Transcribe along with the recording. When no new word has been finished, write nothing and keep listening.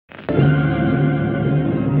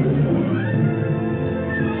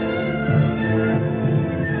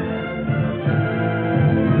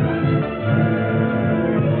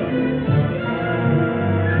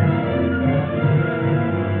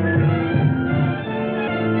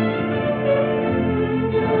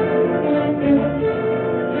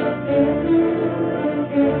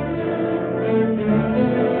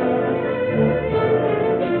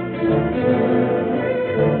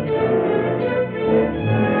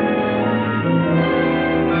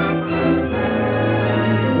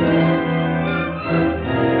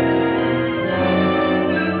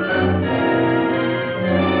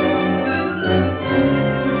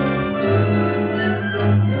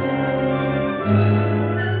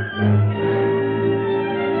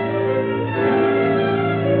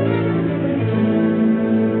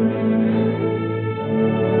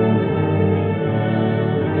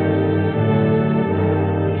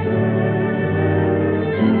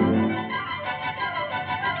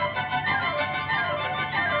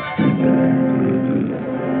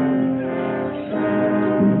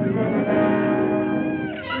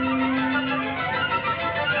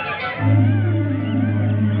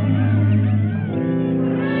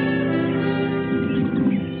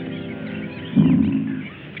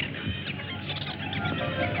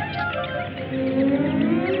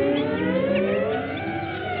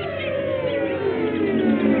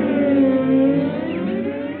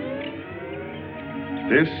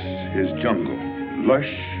This is jungle,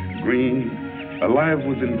 lush, green, alive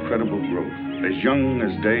with incredible growth, as young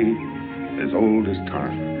as day, as old as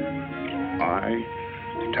time. I,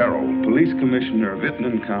 Taro, police commissioner of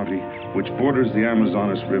Itanan County, which borders the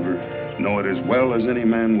Amazonas River, know it as well as any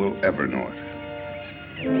man will ever know it.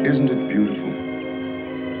 Isn't it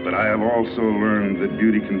beautiful? But I have also learned that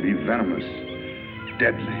beauty can be venomous,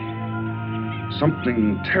 deadly,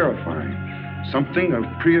 something terrifying. Something of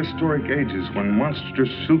prehistoric ages when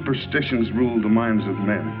monstrous superstitions ruled the minds of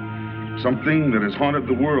men. Something that has haunted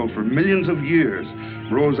the world for millions of years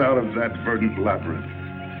rose out of that verdant labyrinth.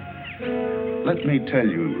 Let me tell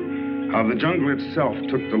you how the jungle itself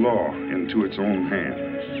took the law into its own hands.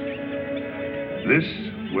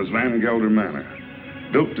 This was Van Gelder Manor,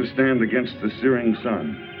 built to stand against the searing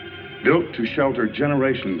sun, built to shelter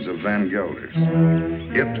generations of Van Gelders.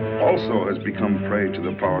 It also has become prey to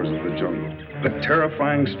the powers of the jungle, the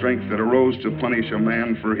terrifying strength that arose to punish a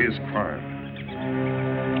man for his crime.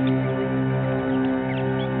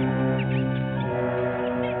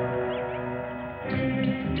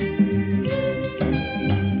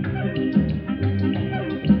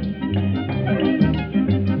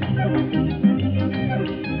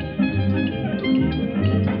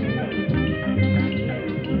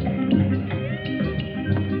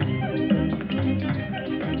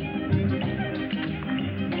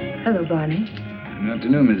 Hello, Barney. Good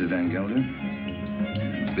afternoon, Mrs. Van Gelder.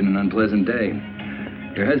 It's been an unpleasant day.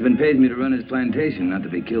 Your husband pays me to run his plantation, not to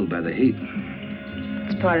be killed by the heat.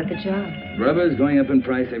 It's part of the job. Rubber's going up in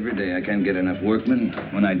price every day. I can't get enough workmen.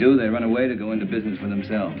 When I do, they run away to go into business for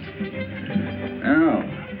themselves. Now,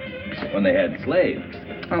 when they had slaves.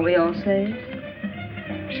 Are we all slaves?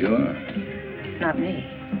 Sure. Not me.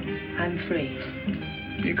 I'm free.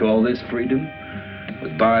 You call this freedom?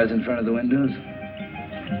 With bars in front of the windows?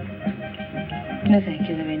 No, thank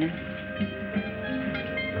you, Lorena.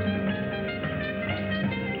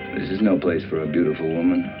 This is no place for a beautiful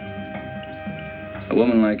woman. A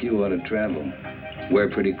woman like you ought to travel, wear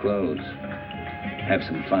pretty clothes, have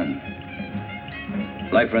some fun.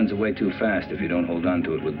 Life runs away too fast if you don't hold on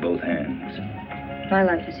to it with both hands. My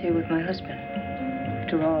life is here with my husband.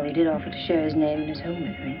 After all, he did offer to share his name and his home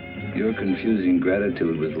with me. You're confusing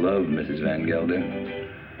gratitude with love, Mrs. Van Gelder.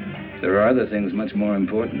 There are other things much more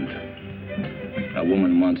important. A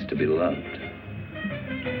woman wants to be loved.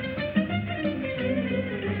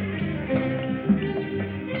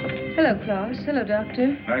 Hello, Claus. Hello,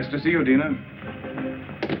 Doctor. Nice to see you, Dina.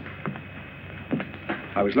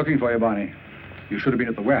 I was looking for you, Barney. You should have been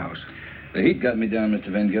at the warehouse. The heat got me down,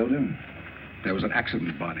 Mr. Van Gelder. There was an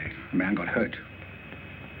accident, Barney. A man got hurt.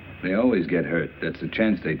 They always get hurt. That's the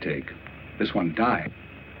chance they take. This one died.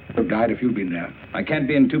 Would have died if you'd been there. I can't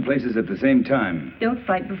be in two places at the same time. Don't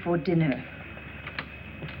fight before dinner.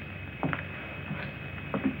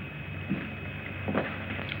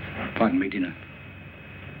 Pardon me, Dina.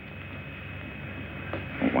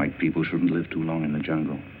 White people shouldn't live too long in the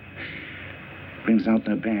jungle. Brings out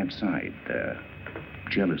their bad side, their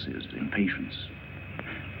jealousies, impatience.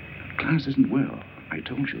 Clarence isn't well. I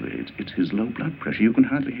told you, it's his low blood pressure. You can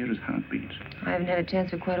hardly hear his heartbeat. I haven't had a chance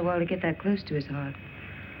for quite a while to get that close to his heart.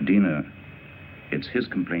 Dina, it's his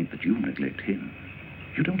complaint that you neglect him.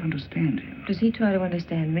 You don't understand him. Does he try to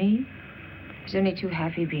understand me? He's only too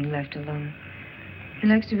happy being left alone. He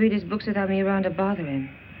likes to read his books without me around to bother him.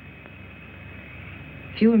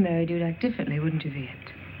 If you were married, you'd act differently, wouldn't you, Viet?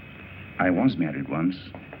 I was married once.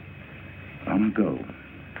 Long ago.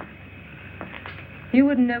 You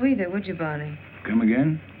wouldn't know either, would you, Barney? Come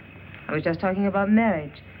again? I was just talking about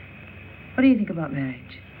marriage. What do you think about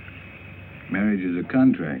marriage? Marriage is a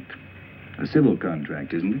contract. A civil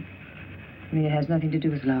contract, isn't it? You mean it has nothing to do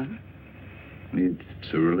with love?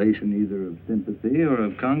 It's a relation either of sympathy or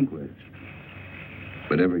of conquest.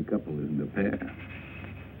 But every couple isn't a pair.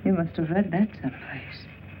 You must have read that someplace.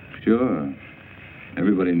 Sure.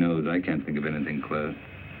 Everybody knows I can't think of anything clever.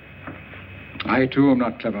 I, too, am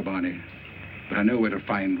not clever, Barney. but I know where to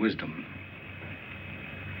find wisdom.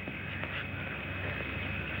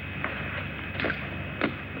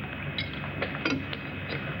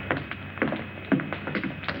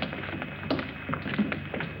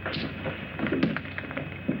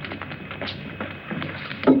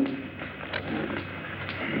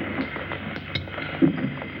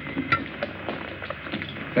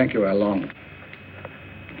 Thank you, Lon.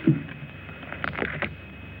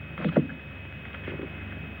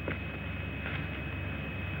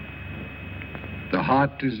 The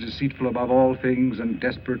heart is deceitful above all things and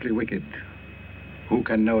desperately wicked. Who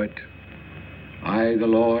can know it? I, the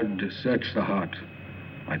Lord, search the heart.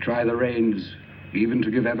 I try the reins, even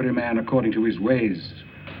to give every man according to his ways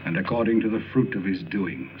and according to the fruit of his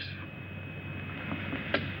doings.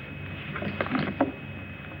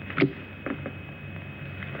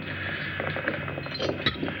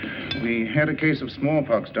 We had a case of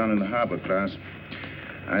smallpox down in the harbor, class.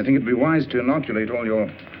 I think it'd be wise to inoculate all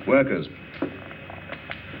your workers.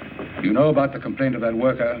 You know about the complaint of that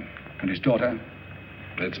worker and his daughter?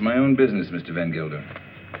 It's my own business, Mr. Van Gelder.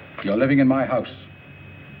 You're living in my house.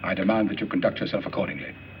 I demand that you conduct yourself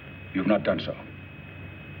accordingly. You've not done so.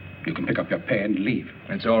 You can pick up your pay and leave.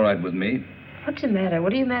 It's all right with me. What's the matter?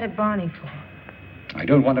 What are you mad at Barney for? I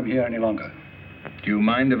don't want him here any longer. Do you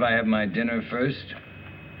mind if I have my dinner first?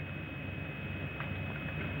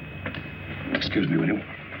 Excuse me, will you?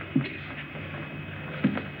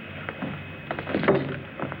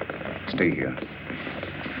 Stay here.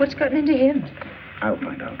 What's gotten into him? I'll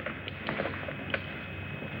find out.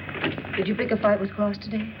 Did you pick a fight with Claus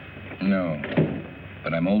today? No,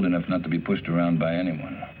 but I'm old enough not to be pushed around by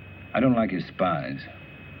anyone. I don't like his spies.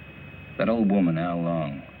 That old woman, Al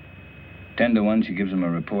Long. 10 to 1, she gives him a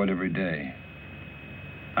report every day.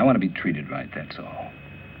 I want to be treated right, that's all.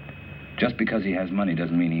 Just because he has money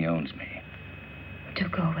doesn't mean he owns me.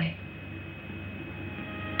 Don't go away.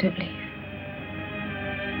 Don't leave.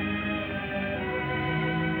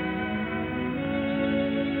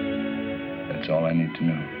 That's all I need to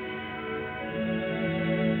know.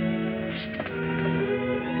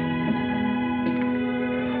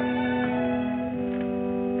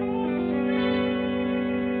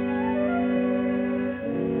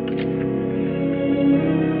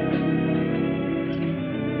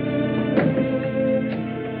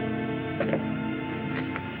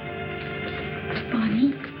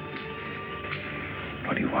 Barney?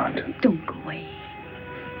 What do you want? Don't go away.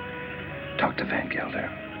 Talk to Van Gelder.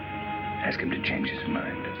 Ask him to change his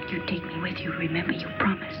mind. You take me with you. Remember, you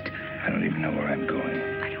promised. I don't even know where I'm going.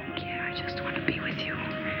 I don't care. I just want to be with you.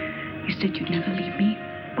 You said you'd never leave me.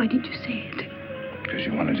 Why did you say it? Because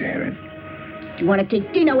you wanted to hear it. You want to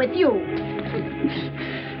take Dina with you.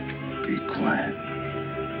 Be quiet.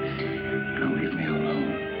 Now leave me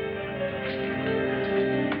alone.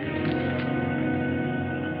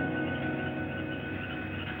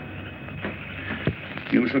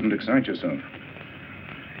 You shouldn't excite yourself.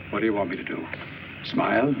 What do you want me to do?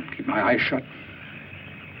 Smile? Keep my eyes shut?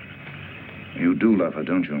 You do love her,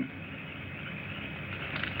 don't you?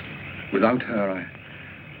 Without her, I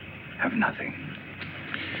have nothing.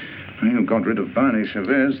 You got rid of Barney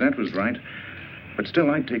Chavez, that was right. But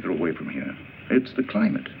still, I'd take her away from here. It's the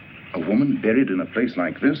climate. A woman buried in a place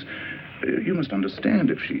like this, you must understand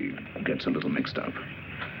if she gets a little mixed up.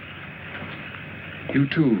 You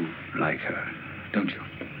too like her, don't you?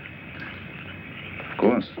 Of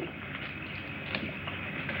course.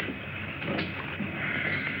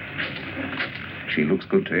 She looks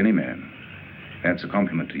good to any man. That's a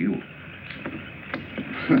compliment to you.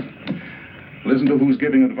 Listen to who's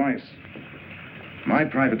giving advice. My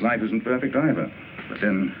private life isn't perfect either. But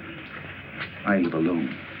then, I live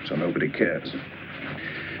alone, so nobody cares.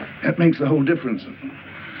 That makes the whole difference.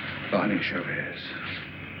 Barney Chavez.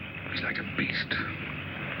 He's like a beast.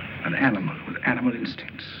 An animal with animal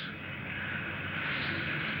instincts.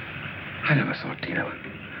 I never thought, Dina,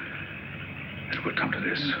 it would come to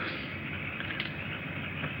this.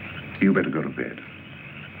 You better go to bed.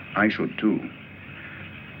 I should, too.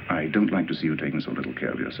 I don't like to see you taking so little care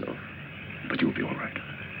of yourself. But you'll be all right.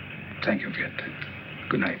 Thank you, Viet.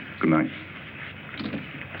 Good night. Good night.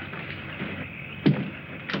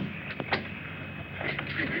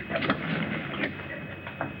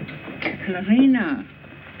 Marina.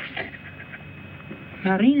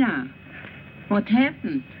 Marina, what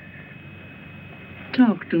happened?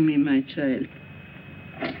 Talk to me, my child.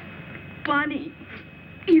 Barney,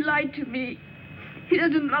 he lied to me. He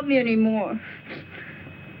doesn't love me anymore.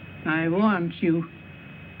 I want you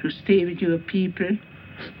to stay with your people.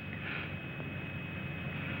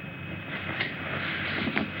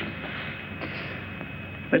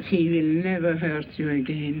 But he will never hurt you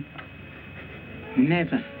again.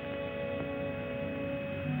 Never.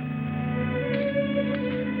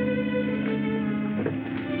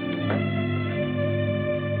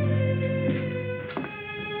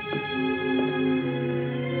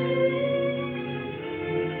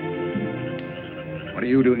 What are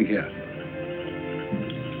you doing here?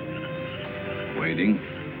 Waiting.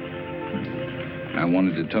 I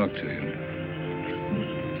wanted to talk to you.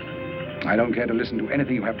 I don't care to listen to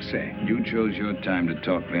anything you have to say. You chose your time to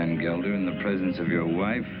talk, Van Gelder, in the presence of your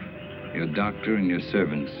wife, your doctor, and your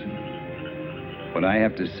servants. What I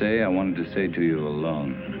have to say, I wanted to say to you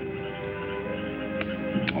alone.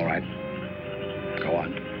 All right. Go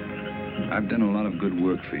on. I've done a lot of good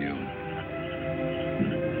work for you.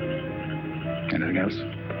 Anything else?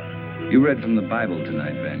 You read from the Bible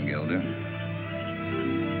tonight, Van Gelder.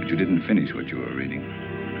 But you didn't finish what you were reading.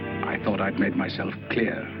 I thought I'd made myself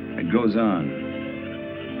clear. It goes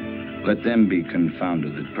on. Let them be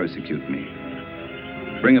confounded that persecute me.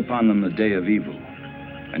 Bring upon them the day of evil,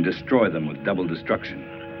 and destroy them with double destruction.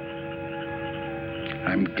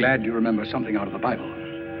 I'm glad you remember something out of the Bible.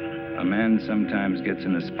 A man sometimes gets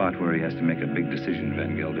in a spot where he has to make a big decision,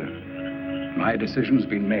 Van Gelder. My decision's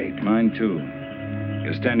been made. Mine, too.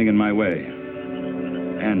 You're standing in my way.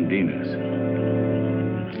 And Dina's.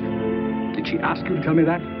 Did she ask you to tell me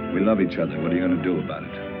that? We love each other. What are you going to do about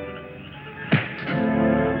it?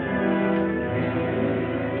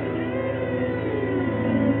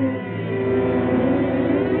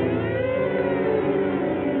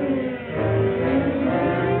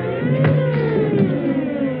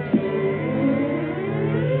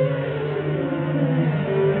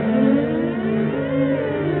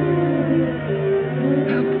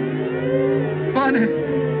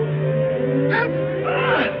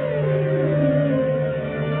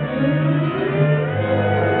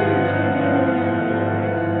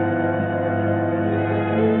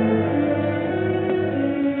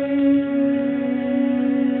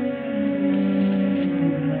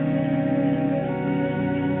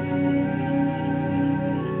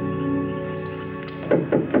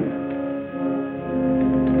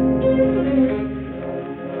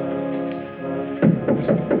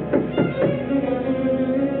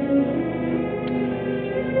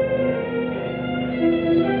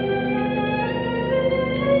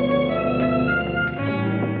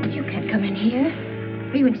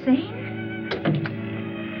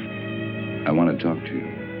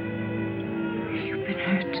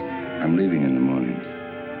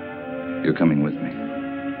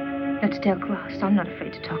 Tell Klaus I'm not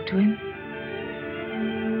afraid to talk to him.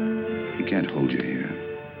 He can't hold you here.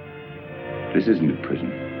 This isn't a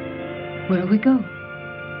prison. Where'll we go?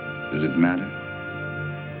 Does it matter?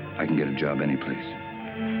 I can get a job any place.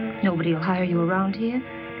 Nobody will hire you around here.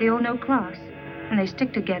 They all know Klaus, and they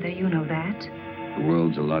stick together, you know that. The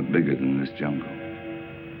world's a lot bigger than this jungle.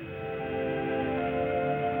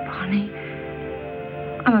 Barney,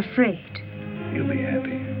 I'm afraid. You'll be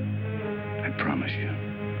happy. I promise you.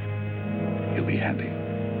 You'll be happy.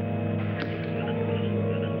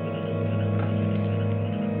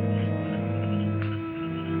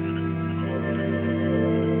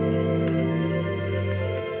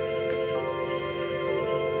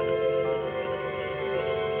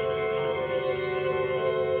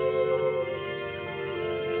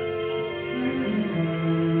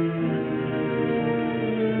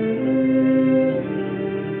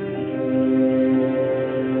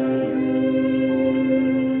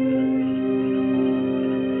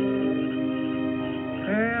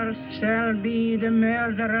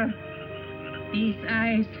 These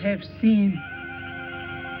eyes have seen.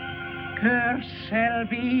 Curt shall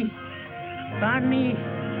be Barney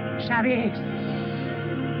Chavez.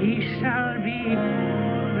 He shall be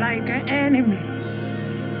like an enemy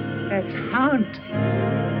that hunt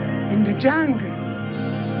in the jungle.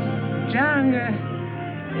 Jungle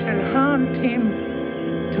shall hunt him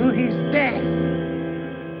to his death.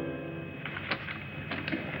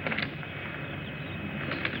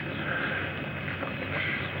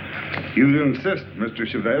 You insist, Mr.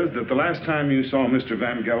 Chavez, that the last time you saw Mr.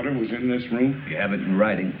 Van Gelder was in this room? You have it in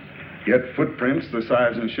writing. Yet footprints the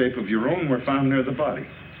size and shape of your own were found near the body.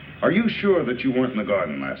 Are you sure that you weren't in the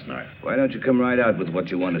garden last night? Why don't you come right out with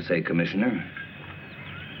what you want to say, Commissioner?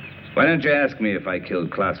 Why don't you ask me if I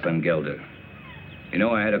killed Klaus Van Gelder? You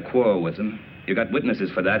know I had a quarrel with him. You got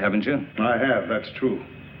witnesses for that, haven't you? I have, that's true.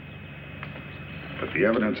 But the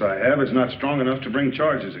evidence I have is not strong enough to bring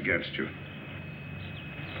charges against you.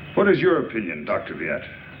 What is your opinion, Dr. Viet?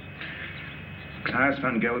 Klaus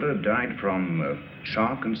Van Gelder died from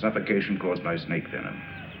shock and suffocation caused by snake venom.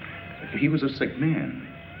 He was a sick man.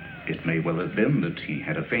 It may well have been that he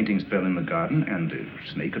had a fainting spell in the garden and the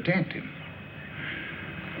snake attacked him.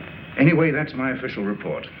 Anyway, that's my official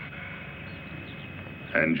report.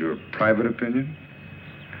 And your private opinion?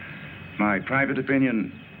 My private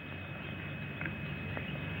opinion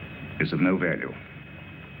is of no value.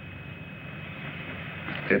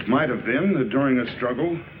 It might have been that during a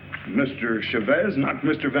struggle, Mr. Chavez knocked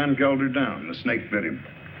Mr. Van Gelder down. The snake bit him.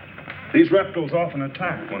 These reptiles often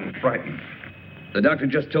attack when frightened. The doctor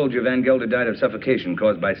just told you Van Gelder died of suffocation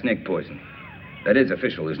caused by snake poison. That is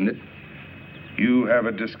official, isn't it? You have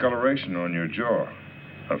a discoloration on your jaw.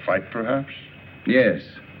 A fight, perhaps? Yes,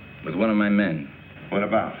 with one of my men. What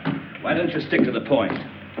about? Why don't you stick to the point?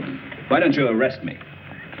 Why don't you arrest me?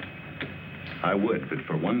 I would, but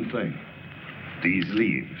for one thing. These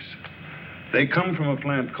leaves. They come from a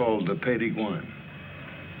plant called the Payton,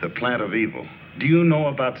 the plant of evil. Do you know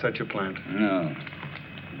about such a plant? No.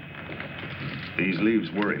 These leaves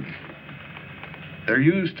worry me. They're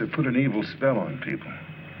used to put an evil spell on people.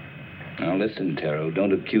 Now listen, Taro,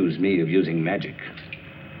 don't accuse me of using magic.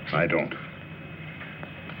 I don't.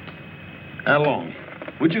 Along,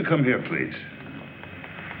 would you come here, please?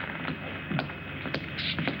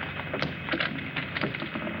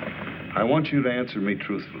 I want you to answer me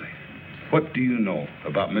truthfully. What do you know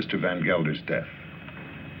about Mr. Van Gelder's death?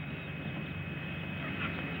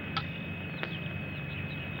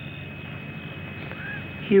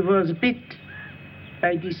 He was bit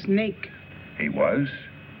by the snake. He was?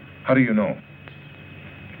 How do you know?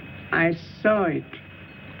 I saw it.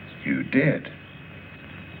 You did?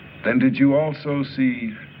 Then did you also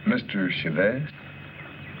see Mr. Chavez?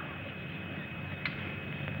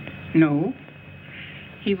 No.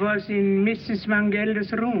 He was in Mrs. Van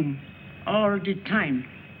Gelder's room all the time.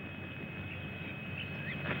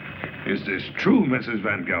 Is this true, Mrs.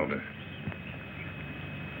 Van Gelder?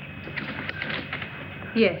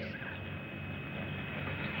 Yes.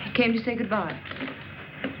 He came to say goodbye.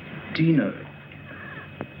 Dina.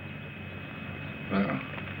 Well,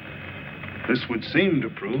 this would seem to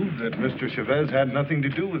prove that Mr. Chavez had nothing to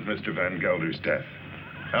do with Mr. Van Gelder's death.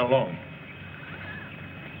 How long?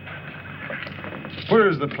 Where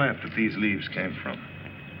is the plant that these leaves came from?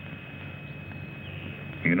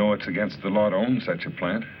 You know it's against the law to own such a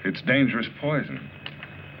plant. It's dangerous poison.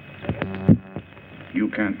 You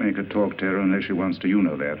can't make her talk, Taro, unless she wants to. You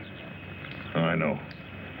know that. Oh, I know.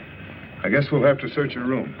 I guess we'll have to search her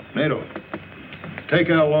room. Nato, take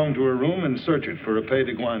Al Long to her room and search it for a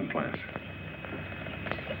Payton plant.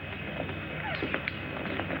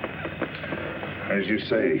 As you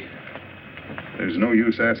say, there's no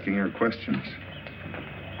use asking her questions.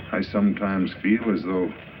 I sometimes feel as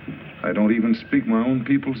though I don't even speak my own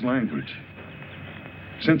people's language.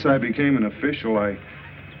 Since I became an official, I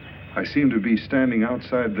seem to be standing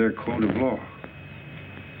outside their code of law.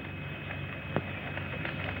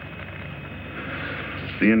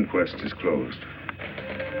 The inquest is closed.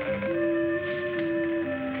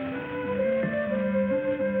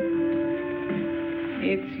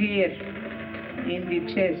 It's here, in the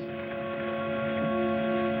chest.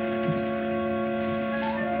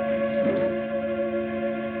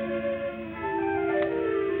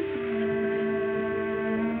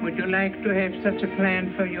 Would you like to have such a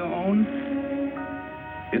plan for your own?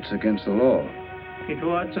 It's against the law. It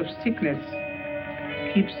wards of sickness,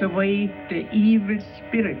 keeps away the evil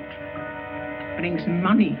spirit, brings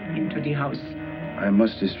money into the house. I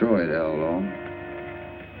must destroy it, Al Long.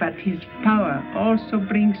 But his power also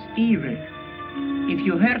brings evil. If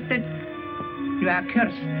you hurt it, you are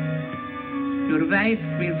cursed. Your wife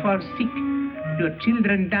will fall sick, your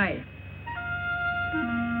children die.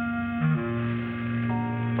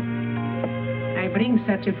 I bring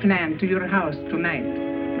such a plan to your house tonight.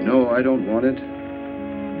 No, I don't want it.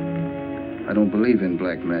 I don't believe in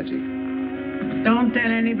black magic. Don't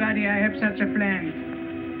tell anybody I have such a plan.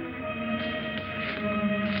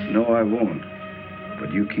 No, I won't.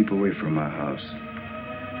 But you keep away from my house.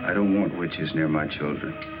 I don't want witches near my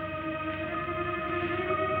children.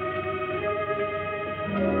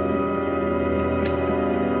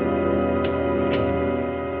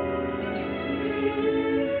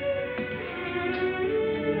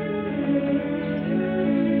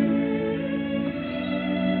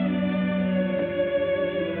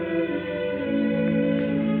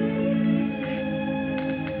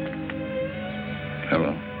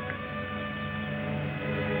 Hello.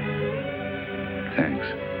 Thanks.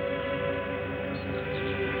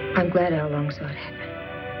 I'm glad Al Long saw it happen.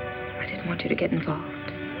 I didn't want you to get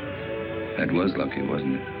involved. That was lucky,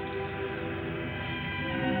 wasn't it?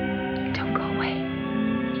 Don't go away.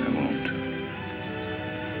 I won't.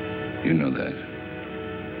 You know that.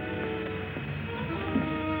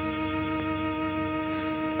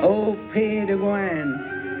 Oh, Payton,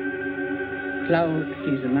 cloud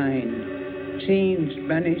his mind, changed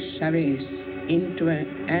Barney Chavez into an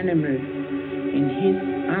animal. In his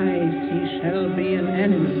eyes he shall be an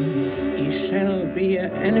animal. He shall be an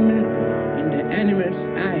animal in the animal's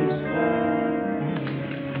eyes.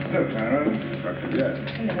 Hello, Taro. Dr. Jett.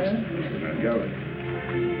 Hello. Dina Van Gelder.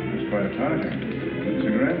 It's quite a party. A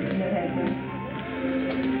cigarette?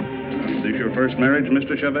 Is this your first marriage,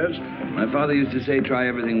 Mr. Chavez? My father used to say, try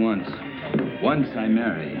everything once. Once I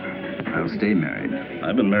marry, I'll stay married.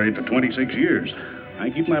 I've been married for 26 years. I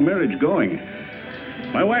keep my marriage going.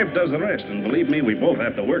 My wife does the rest, and believe me, we both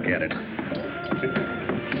have to work at it.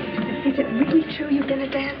 Is it really true you've been a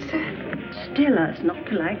dancer? Stella, it's not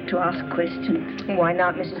polite to ask questions. Why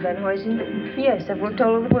not, Mrs. Van Huysen? Yes, I've worked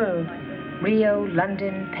all over the world. Rio,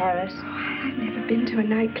 London, Paris. Oh, I've never been to a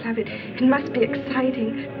nightclub. It must be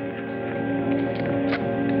exciting.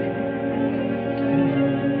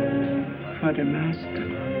 For the master.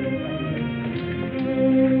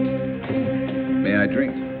 May I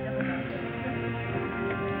drink?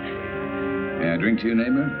 May I drink to you,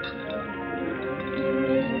 neighbor?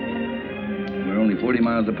 We're only 40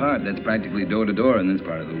 miles apart. That's practically door to door in this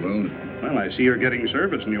part of the world. Well, I see you're getting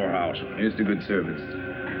service in your house. Here's to good service.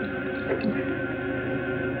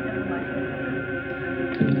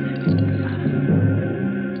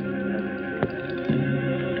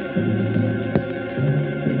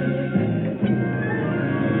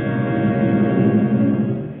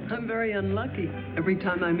 I'm very unlucky. Every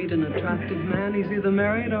time I meet an attractive man, he's either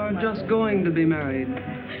married or just going to be married.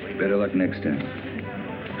 Better luck next time.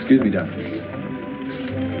 Excuse me, doctor.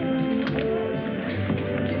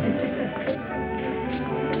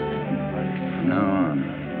 From now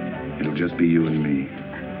on, it'll just be you and me.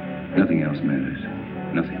 Nothing else matters.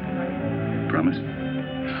 Nothing. Promise?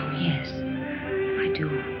 Oh, yes, I do.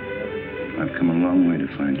 I've come a long way to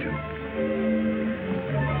find you.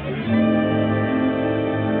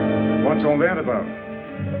 What's all that about?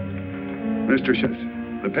 Mr. Schiff,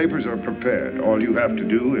 the papers are prepared. All you have to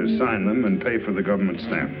do is sign them and pay for the government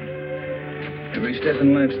stamp. Every step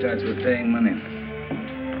in life starts with paying money.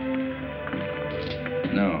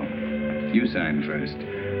 No, you sign first.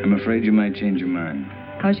 I'm afraid you might change your mind.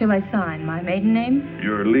 How shall I sign? My maiden name?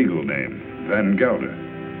 Your legal name, Van Gelder.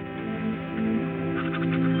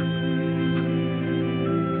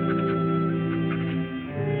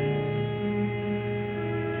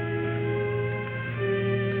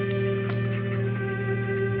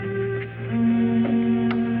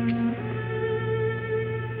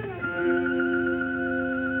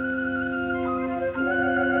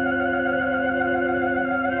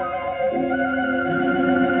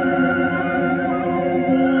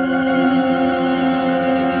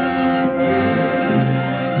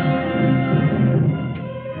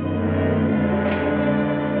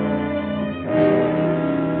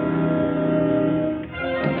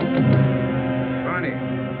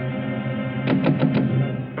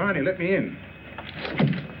 Barney, let me in.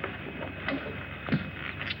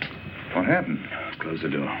 What happened? Close the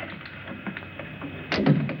door.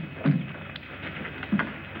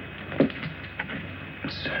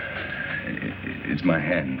 It's my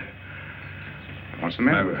hand. What's the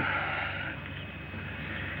matter?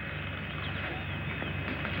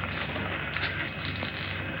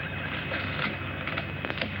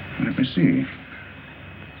 Let me see.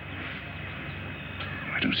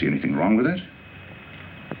 I don't see anything wrong with it.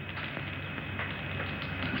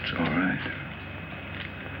 It's all right.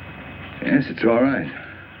 Yes, it's all right.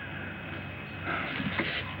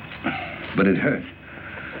 But it hurt.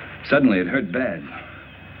 Suddenly, it hurt bad.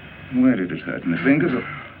 Where did it hurt? In the fingers or...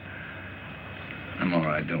 I'm all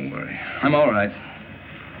right, don't worry. I'm all right.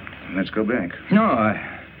 Let's go back. No,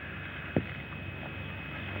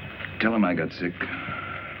 Tell him I got sick.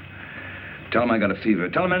 Tell him I got a fever.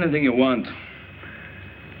 Tell him anything you want.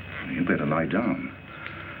 You better lie down.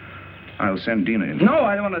 I'll send Dina in. No,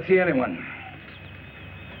 I don't want to see anyone.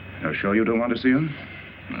 You're sure you don't want to see him?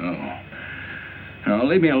 No. No,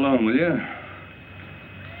 leave me alone, will you?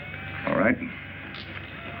 All right.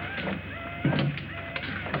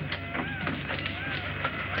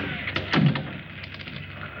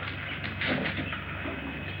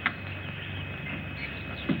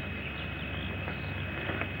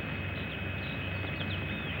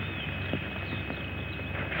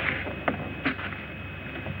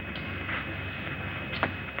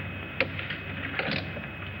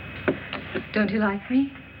 Don't you like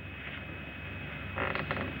me?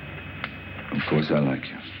 Of course I like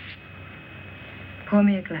you. Pour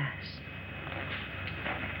me a glass.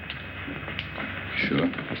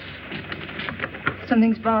 Sure.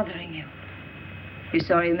 Something's bothering you. You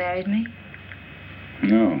sorry you married me?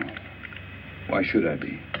 No. Why should I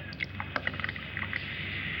be?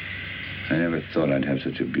 I never thought I'd have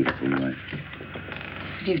such a beautiful wife.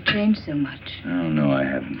 But you've changed so much. Oh, no, I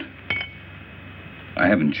haven't. I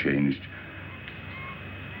haven't changed.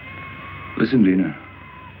 Listen, Dina.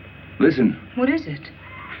 Listen. What is it?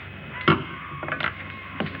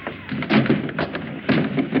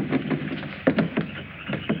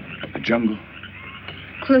 The jungle.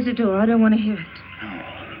 Close the door. I don't want to hear it. Oh.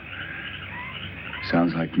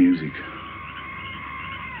 Sounds like music.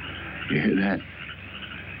 You hear that?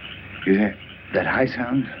 You hear that high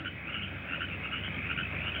sound?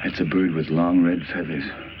 That's a bird with long red feathers.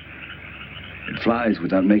 It flies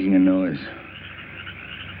without making a noise.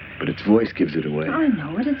 But its voice gives it away. I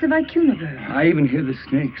know it. It's the vicuna bird. I even hear the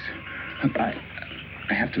snakes. I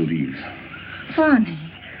have to leave. Barney,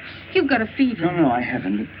 you've got a fever. No, I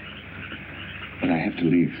haven't. But I have to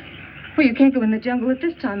leave. Well, you can't go in the jungle at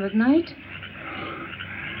this time of night.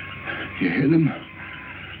 You hear them?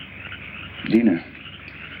 Dina.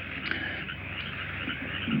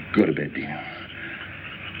 Go to bed, Dina.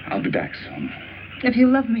 I'll be back soon. If you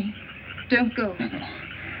love me, don't go. No.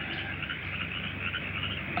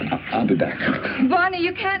 I'll be back. Barney,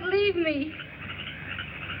 you can't leave me.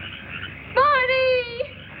 Barney!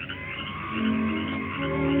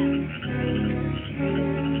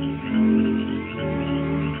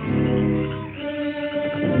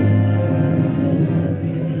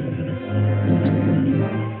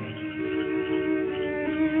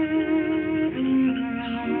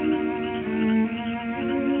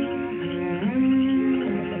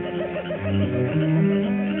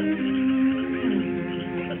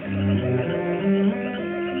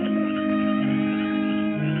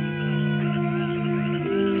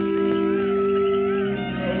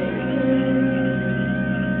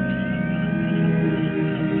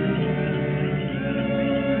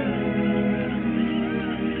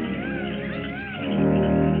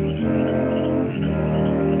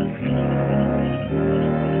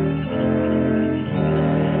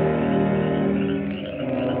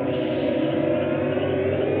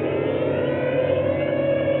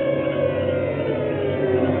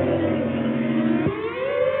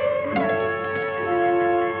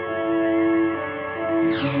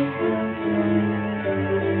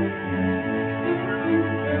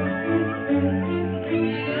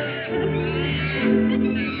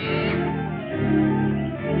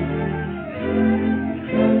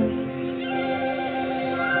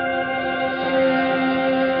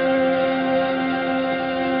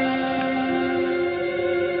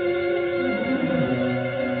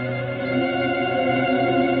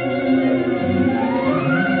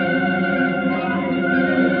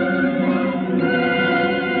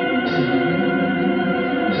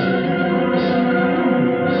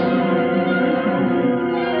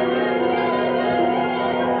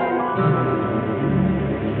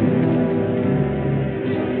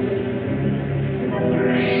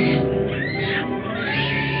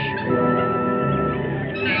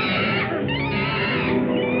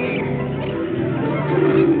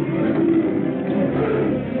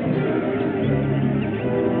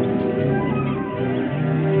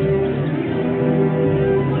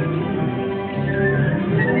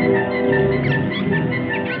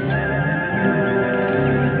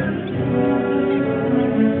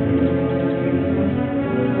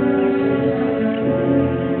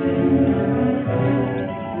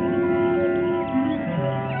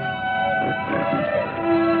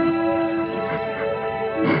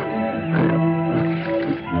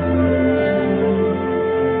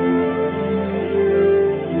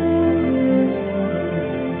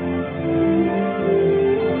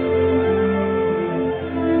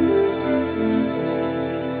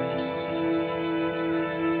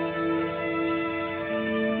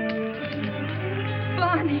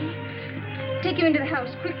 Take him into the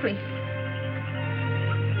house, quickly.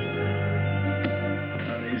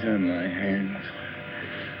 Oh, these are my hands.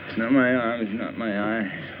 It's not my arms, not my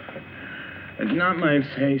eyes. It's not my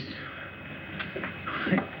face.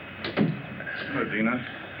 Hello, Dina.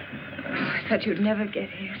 I thought you'd never get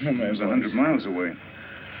here. No, it was 100 miles away.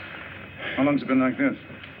 How long's it been like this?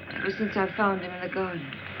 Ever since I found him in the garden.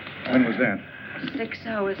 When was that? 6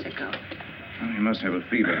 hours ago. Oh, you must have a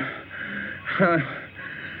fever.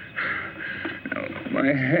 No, my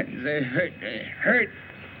hands, they hurt. They hurt.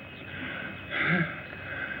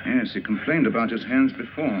 Yes, he complained about his hands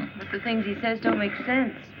before. But the things he says don't make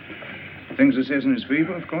sense. Things he says in his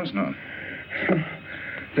fever? Of course not.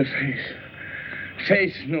 The face.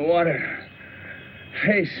 Face in the water.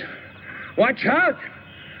 Face. Watch out!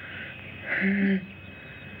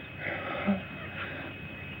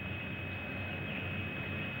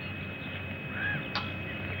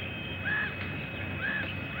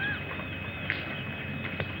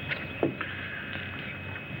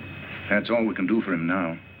 That's all we can do for him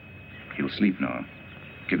now. He'll sleep now.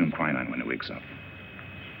 Give him quinine when he wakes up.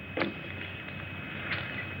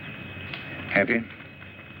 Happy?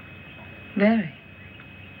 Very.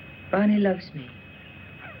 Barney loves me.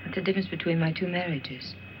 That's the difference between my 2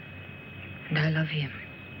 marriages. And I love him.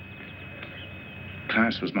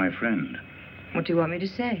 Class was my friend. What do you want me to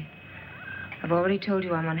say? I've already told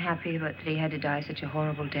you I'm unhappy about that he had to die such a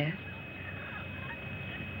horrible death.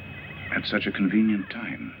 At such a convenient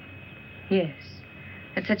time. Yes,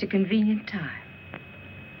 at such a convenient time.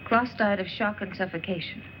 Klaus died of shock and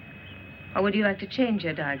suffocation. Or would you like to change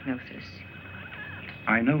your diagnosis?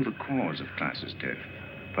 I know the cause of Klaus's death,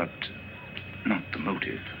 but not the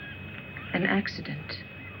motive. An accident.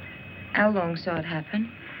 How long saw it happen?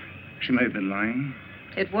 She may have been lying.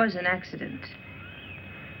 It was an accident.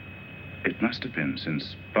 It must have been,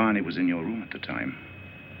 since Barney was in your room at the time.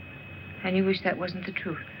 And you wish that wasn't the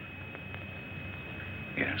truth?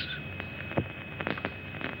 Yes.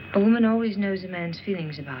 A woman always knows a man's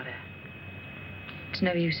feelings about her. It's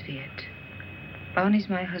no use, Viet. Barney's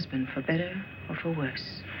my husband, for better or for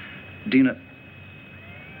worse. Dina...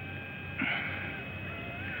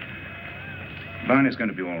 Barney's going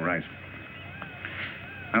to be all right.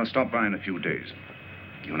 I'll stop by in a few days.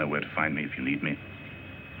 You know where to find me if you need me.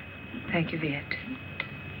 Thank you, Viet.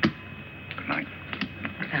 Good night.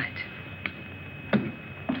 Good night.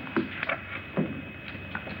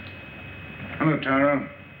 Hello, Taro.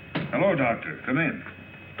 Hello, Doctor. Come in.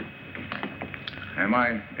 Am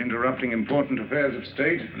I interrupting important affairs of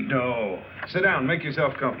state? No. Sit down. Make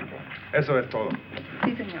yourself comfortable. Eso es todo.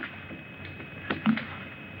 Sí, señor.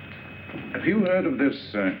 Have you heard of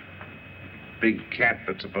this big cat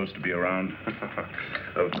that's supposed to be around?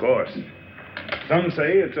 Of course. Some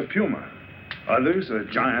say it's a puma. Others a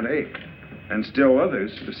giant ape. And still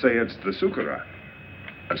others say it's the sukarat.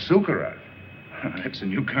 A sukarat? That's a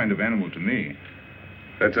new kind of animal to me.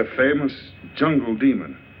 That's a famous jungle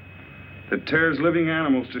demon that tears living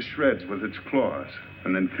animals to shreds with its claws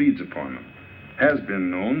and then feeds upon them. Has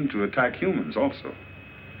been known to attack humans also.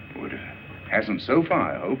 Well, it hasn't so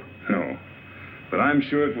far, I hope. No, but I'm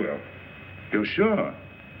sure it will. You're sure?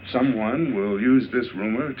 Someone will use this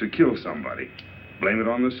rumor to kill somebody. Blame it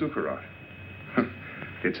on the sukarat.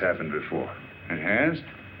 It's happened before. It has?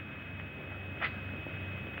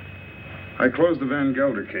 I closed the Van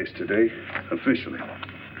Gelder case today, officially.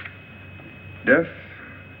 Death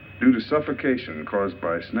due to suffocation caused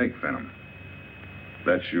by snake venom.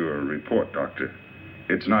 That's your report, Doctor.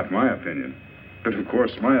 It's not my opinion. But, of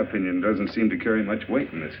course, my opinion doesn't seem to carry much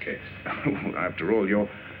weight in this case. After all, you're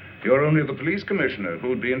only the police commissioner. Who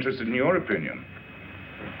would be interested in your opinion?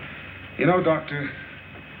 You know, Doctor,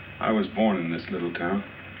 I was born in this little town.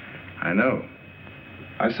 I know.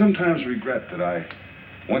 I sometimes regret that I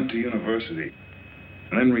went to university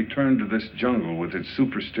and then returned to this jungle with its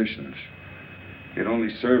superstitions. It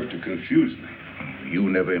only served to confuse me. You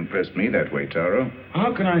never impressed me that way, Taro.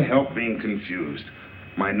 How can I help being confused?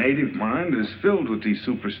 My native mind is filled with these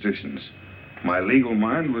superstitions. My legal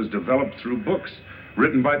mind was developed through books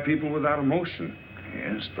written by people without emotion.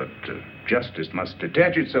 Yes, but justice must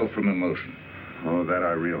detach itself from emotion. Oh, that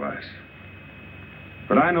I realize.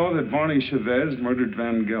 But I know that Barney Chavez murdered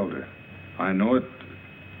Van Gelder. I know it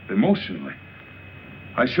emotionally.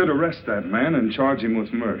 I should arrest that man and charge him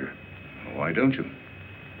with murder. Why don't you?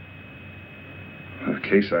 The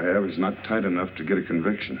case I have is not tight enough to get a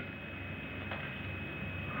conviction.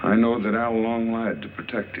 I know that Al Long lied to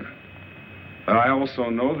protect him. But I also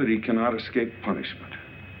know that he cannot escape punishment.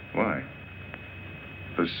 Why?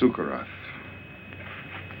 The Sukarat.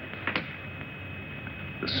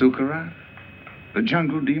 The Sukarat? The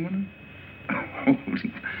jungle demon?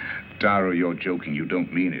 Taro, you're joking. You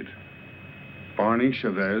don't mean it. Barney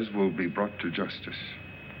Chavez will be brought to justice.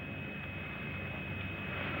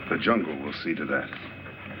 The jungle will see to that.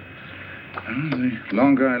 Well, the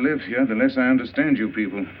longer I live here, the less I understand you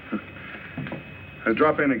people.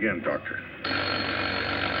 Drop in again, Doctor.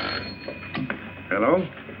 Hello?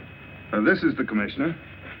 This is the commissioner.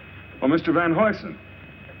 Oh, Mr. Van Huysen.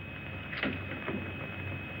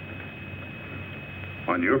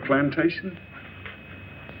 On your plantation?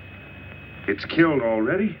 It's killed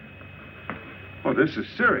already? Oh, this is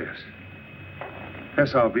serious.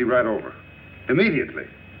 Yes, I'll be right over. Immediately.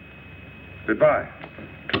 Goodbye.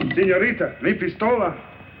 Senorita, mi pistola.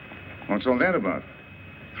 What's all that about?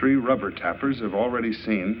 3 rubber tappers have already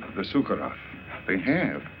seen the Sukarat. They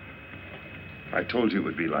have? I told you it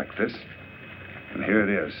would be like this. And here it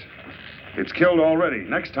is. It's killed already.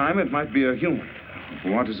 Next time, it might be a human.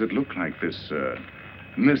 What does it look like, this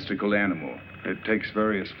mystical animal? It takes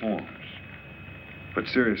various forms. But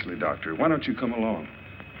seriously, Doctor, why don't you come along?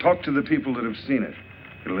 Talk to the people that have seen it.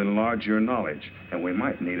 It'll enlarge your knowledge, and we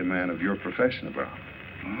might need a man of your profession about.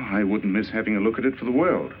 Oh, I wouldn't miss having a look at it for the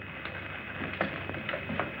world.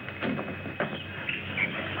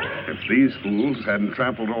 If these fools hadn't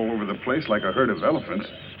trampled all over the place like a herd of elephants,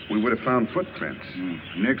 we would have found footprints.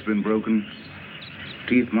 Neck's been broken,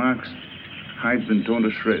 teeth marks, hide's been torn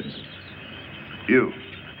to shreds. You,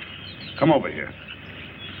 come over here.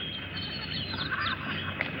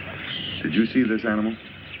 Did you see this animal?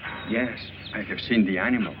 Yes, I have seen the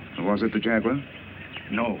animal. Was it the jaguar?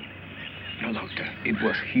 No. No, Doctor. It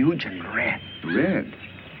was huge and red. Red?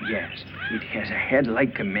 Yes. It has a head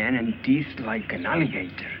like a man and teeth like an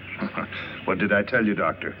alligator. What did I tell you,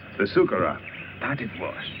 Doctor? The Sukara. That it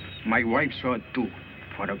was. My wife saw it too.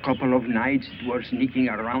 For a couple of nights, it was sneaking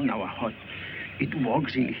around our hut. It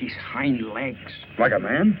walks in his hind legs. Like a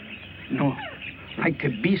man? No, like a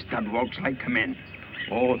beast that walks like a man.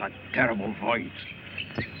 Oh, that terrible voice.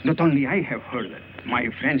 Not only I have heard it, my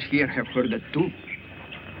friends here have heard it too.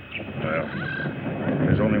 Well,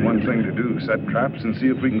 there's only one thing to do. Set traps and see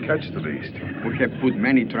if we can catch the beast. We have put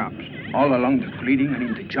many traps, all along the clearing and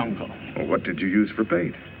in the jungle. Well, what did you use for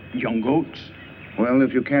bait? Young goats. Well,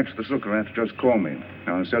 if you catch the Sukarath, just call me.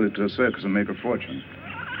 I'll sell it to a circus and make a fortune.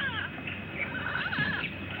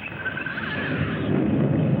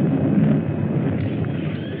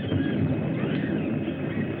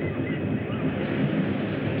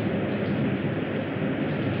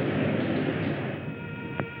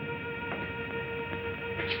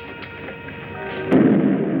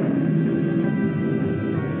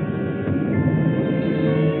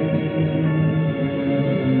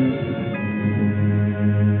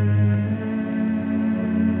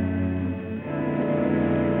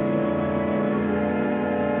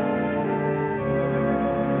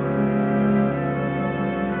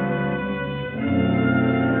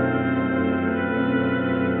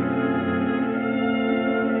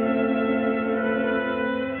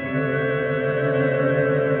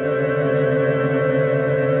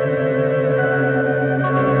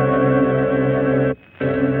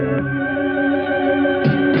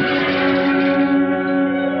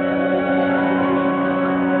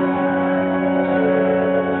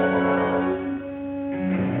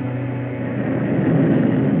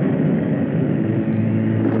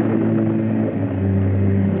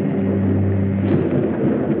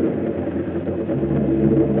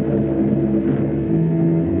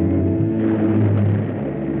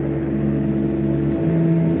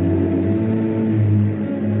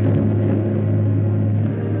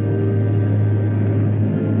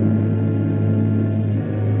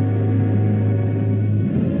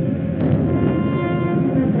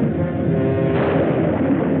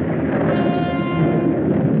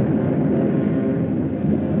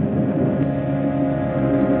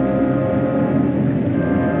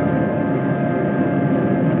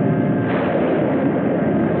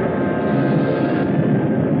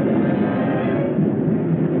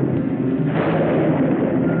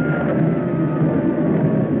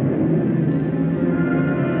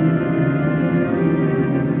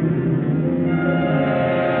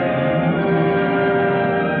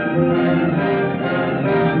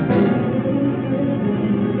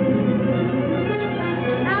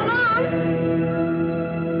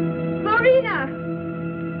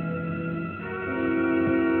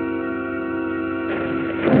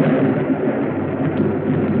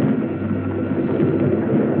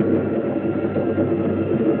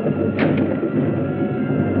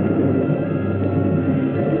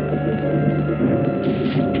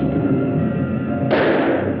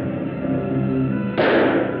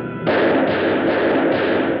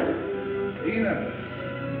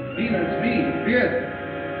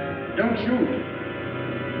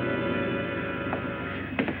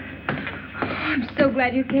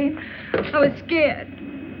 Glad you came. I was scared.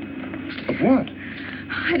 Of what?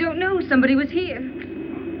 I don't know. Somebody was here.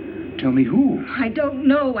 Tell me who? I don't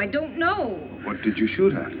know. I don't know. What did you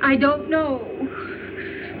shoot at? I don't know.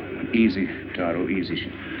 Easy, Taro, easy.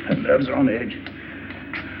 Her nerves are on edge.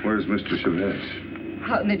 Where's Mr. Chavez?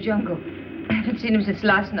 Out in the jungle. I haven't seen him since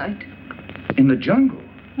last night. In the jungle?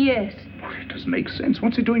 Yes. Well, it doesn't make sense.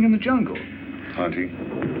 What's he doing in the jungle?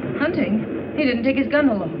 Hunting. Hunting? He didn't take his gun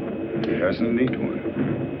along. He hasn't need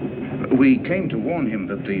one. We came to warn him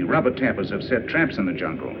that the rubber tappers have set traps in the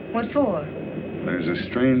jungle. What for? There's a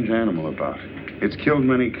strange animal about. It's killed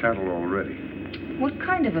many cattle already. What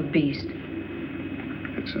kind of a beast?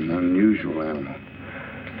 It's an unusual animal.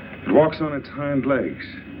 It walks on its hind legs.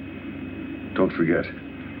 Don't forget.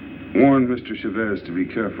 Warn Mr. Chavez to be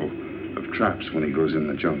careful of traps when he goes in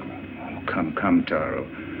the jungle. Oh, come, Taro.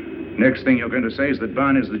 Next thing you're going to say is that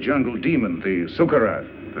Barney's the jungle demon, the Sukarath.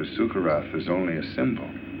 The Sukarath is only a symbol.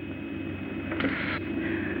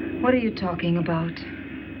 What are you talking about?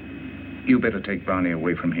 You better take Barney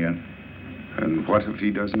away from here. And what if he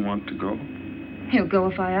doesn't want to go? He'll go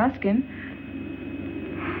if I ask him.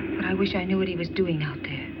 But I wish I knew what he was doing out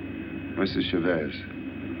there. Mrs. Chavez,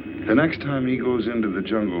 the next time he goes into the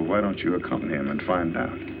jungle, why don't you accompany him and find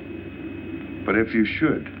out? But if you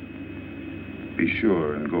should, be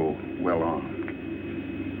sure and go well armed.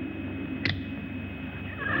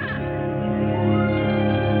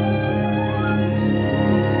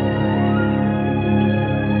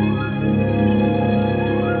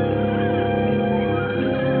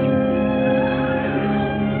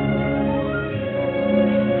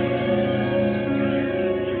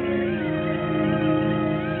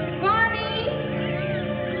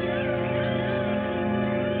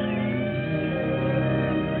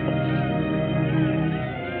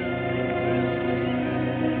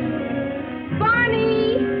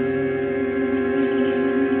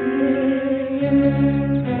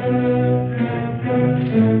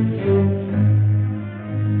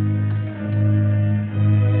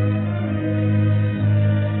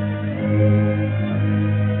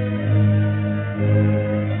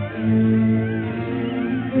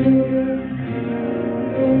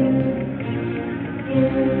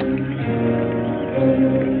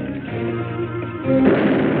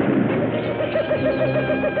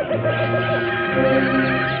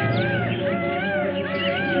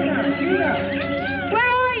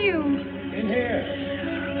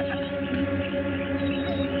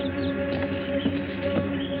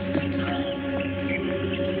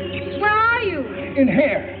 In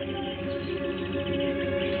here.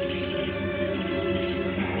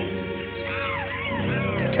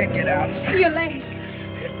 I can't get out. Your leg.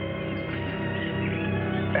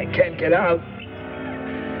 I can't get out.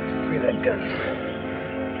 Give me that gun.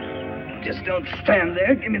 Just don't stand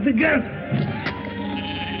there. Give me the gun.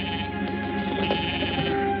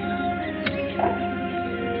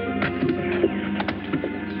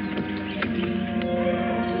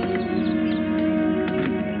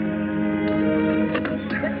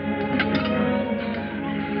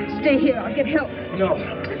 Stay here. I'll get help. No.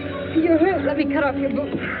 You're hurt. Let me cut off your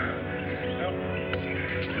boot.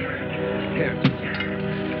 Here.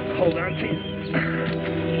 Hold on to you.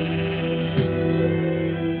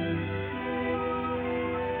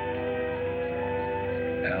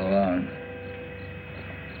 Lon,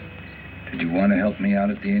 did you want to help me out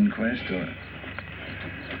at the inquest, or...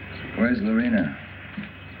 Where's Lorena?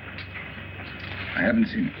 I haven't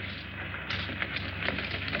seen her.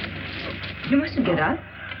 You mustn't get up.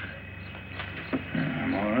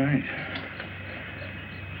 I'm all right.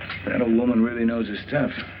 That old woman really knows her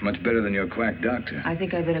stuff. Much better than your quack doctor. I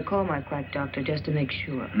think I better call my quack doctor just to make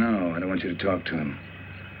sure. No, I don't want you to talk to him.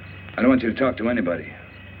 I don't want you to talk to anybody.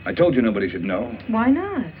 I told you nobody should know. Why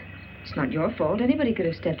not? It's not your fault. Anybody could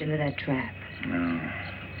have stepped into that trap. No.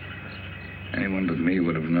 Anyone but me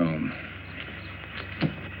would have known.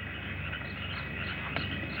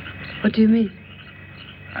 What do you mean?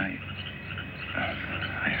 I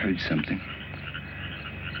heard something.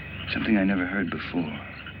 Something I never heard before.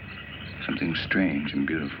 Something strange and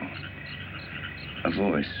beautiful. A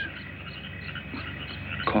voice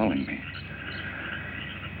calling me.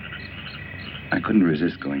 I couldn't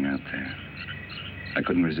resist going out there. I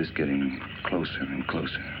couldn't resist getting closer and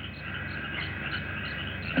closer.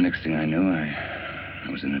 The next thing I knew, I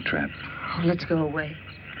was in a trap. Oh, let's go away.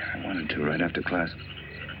 I wanted to right after class.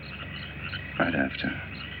 Right after.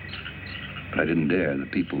 But I didn't dare. The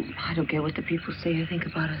people... I don't care what the people say or think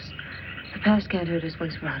about us. The past can't hurt us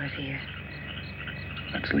once we're out of here.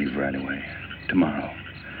 Let's leave right away. Tomorrow.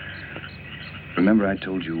 Remember I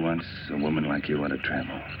told you once a woman like you ought to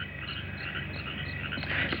travel.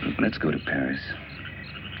 Let's go to Paris.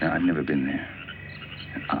 Now, I've never been there.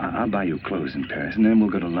 I'll buy you clothes in Paris, and then we'll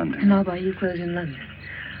go to London. And I'll buy you clothes in London.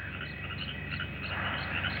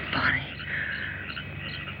 Barney,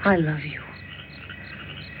 I love you.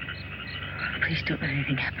 Please don't let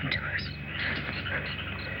anything happen to us.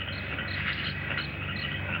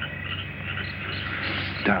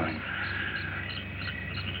 Darling.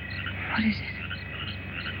 What is it?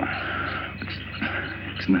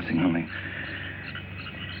 It's nothing, only...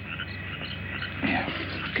 Here,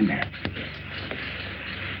 come here.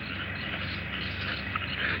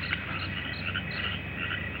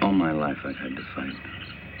 All my life I've had to fight.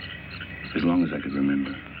 As long as I could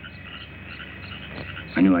remember.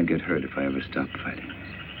 I knew I'd get hurt if I ever stopped fighting.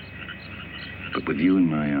 But with you in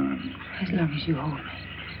my arms... As long as you hold me.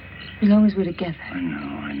 As long as we're together. I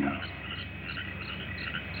know.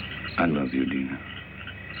 I love you, Dina.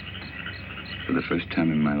 For the first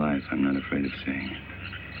time in my life, I'm not afraid of saying it.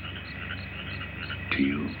 To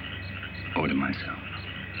you or to myself.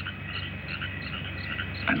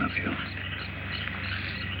 I love you.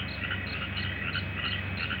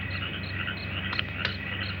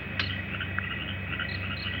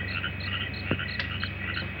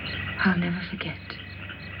 I'll never forget.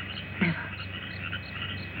 Never.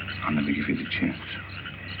 I'll never give you the chance.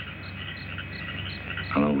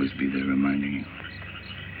 I'll always be there reminding you.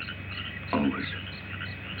 Always.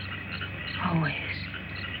 Always.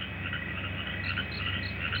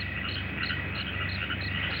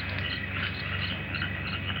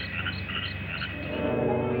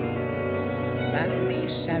 Barney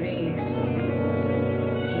Chavez.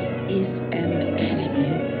 He is an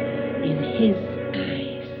animal in his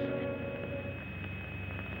eyes.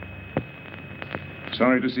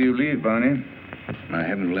 Sorry to see you leave, Barney. I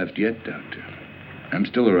haven't left yet, Doctor. I'm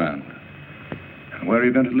still around. Where are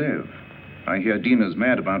you going to live? I hear Dina's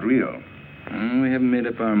mad about Rio. We haven't made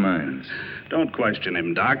up our minds. Don't question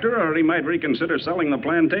him, Doctor, or he might reconsider selling the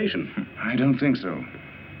plantation. I don't think so.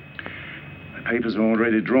 The papers are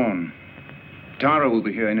already drawn. Taro will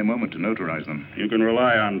be here any moment to notarize them. You can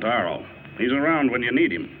rely on Taro. He's around when you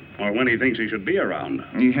need him, or when he thinks he should be around.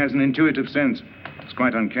 He has an intuitive sense. It's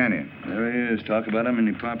quite uncanny. There he is. Talk about him and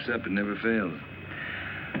he pops up. It never fails.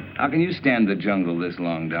 How can you stand the jungle this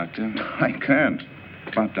long, Doctor? I can't.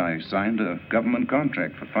 But I signed a government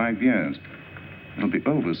contract for 5 years. It'll be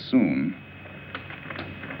over soon.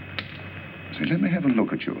 Say, let me have a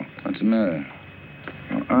look at you. What's the matter?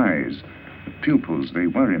 Your eyes, the pupils, they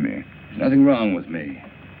worry me. There's nothing wrong with me.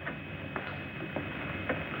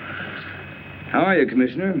 How are you,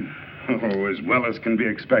 Commissioner? Oh, as well as can be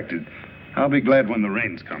expected. I'll be glad when the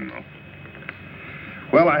rains come, though.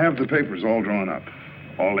 Well, I have the papers all drawn up.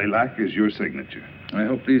 All they lack is your signature. I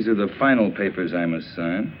hope these are the final papers I must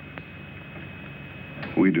sign.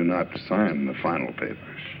 We do not sign the final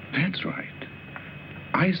papers. That's right.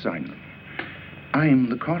 I sign them. I'm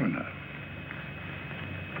the coroner.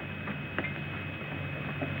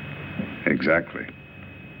 Exactly.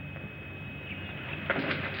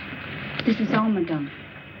 This is all, madame.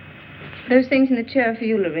 Those things in the chair are for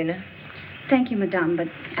you, Lorena. Thank you, madame, but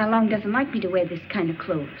Alon doesn't like me to wear this kind of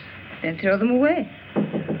clothes. Then throw them away.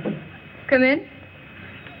 Come in.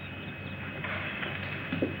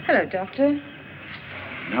 Hello, Doctor.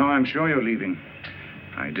 Now I'm sure you're leaving.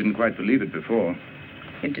 I didn't quite believe it before.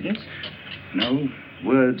 You didn't? No,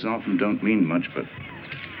 words often don't mean much, but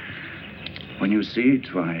when you see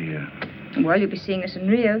it, why, Well, you'll be seeing us in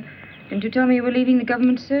Rio. Didn't you tell me you were leaving the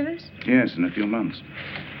government service? yes, in a few months.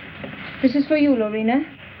 This is for you, Lorena.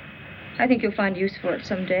 I think you'll find use for it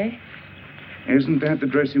someday. Isn't that the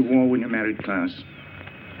dress you wore when you married Klaus?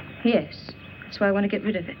 Yes. That's why I want to get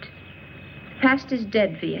rid of it. The past is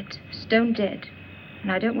dead, Viet. Stone dead.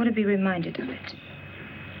 And I don't want to be reminded of it.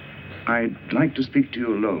 I'd like to speak to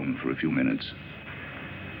you alone for a few minutes.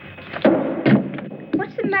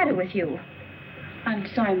 What's the matter with you? I'm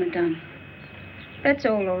sorry, madame. That's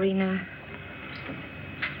all, Lorena.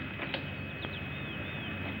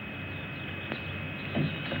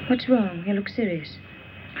 What's wrong? You look serious.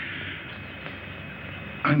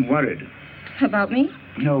 I'm worried. About me?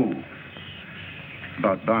 No.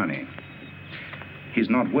 About Barney. He's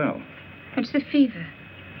not well. It's the fever.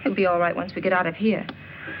 He'll be all right once we get out of here.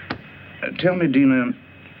 Tell me, Dina,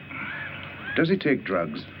 does he take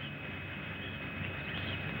drugs?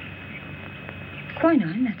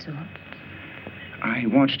 Quinine, that's all. I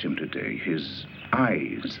watched him today. His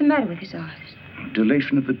eyes. What's the matter with his eyes?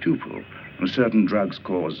 Dilation of the pupil. Certain drugs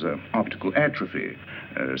cause optical atrophy,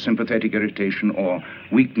 sympathetic irritation, or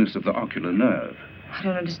weakness of the ocular nerve. I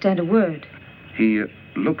don't understand a word. He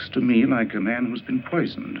looks to me like a man who's been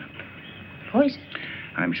poisoned. Poison?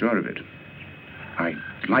 I'm sure of it. I'd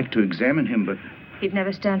like to examine him, but... He'd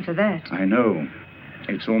never stand for that. I know.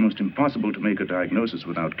 It's almost impossible to make a diagnosis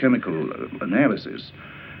without chemical analysis.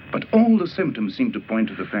 But all the symptoms seem to point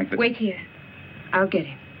to the fact that... Wait here. I'll get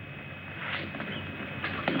him.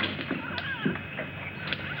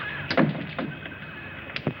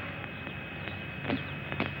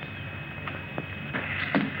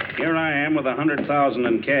 Here I am with $100,000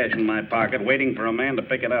 in cash in my pocket, waiting for a man to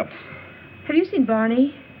pick it up. Have you seen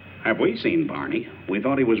Barney? Have we seen Barney? We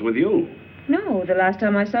thought he was with you. No, the last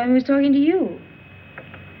time I saw him, he was talking to you.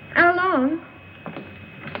 How long?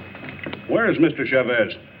 Where is Mr.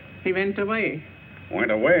 Chavez? He went away.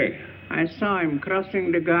 Went away. I saw him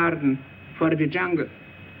crossing the garden for the jungle.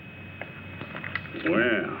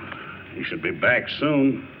 Well, he should be back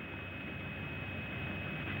soon.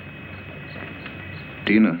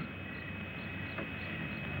 Dina.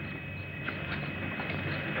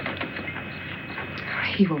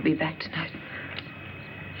 He won't be back tonight.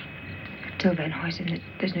 Tell Van Huysen that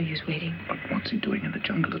there's no use waiting. But what's he doing in the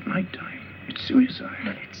jungle at nighttime? It's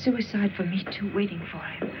suicide. It's suicide for me, too, waiting for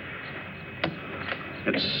him.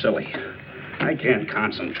 It's silly. I can't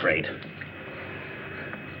concentrate.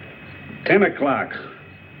 10 o'clock.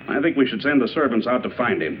 I think we should send the servants out to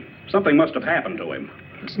find him. Something must have happened to him.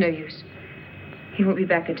 It's no use. He won't be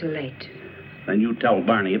back until late. Then you tell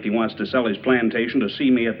Barney if he wants to sell his plantation to see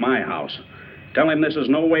me at my house. Tell him this is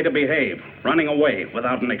no way to behave. Running away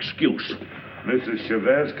without an excuse. Mrs.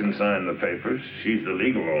 Chavez can sign the papers. She's the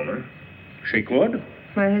legal owner. She could?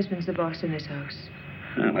 My husband's the boss in this house.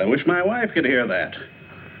 Well, I wish my wife could hear that.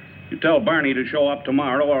 You tell Barney to show up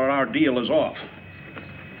tomorrow or our deal is off.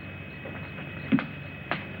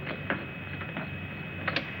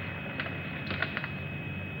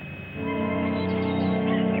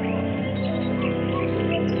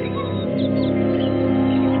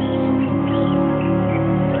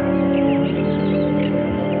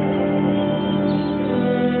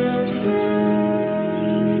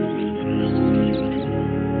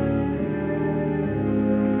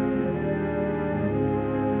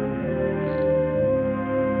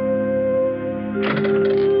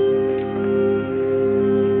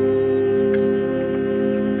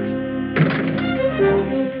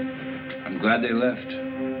 They left.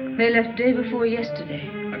 They left day before yesterday.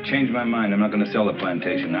 I've changed my mind. I'm not going to sell the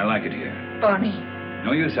plantation. I like it here. Barney.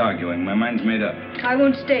 No use arguing. My mind's made up. I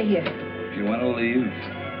won't stay here. If you want to leave,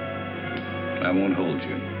 I won't hold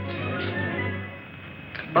you.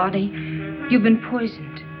 Barney, you've been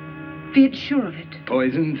poisoned. Be sure of it.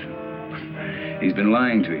 Poisoned? He's been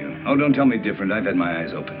lying to you. Oh, don't tell me different. I've had my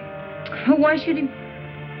eyes open. Why should he?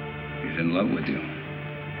 He's in love with you.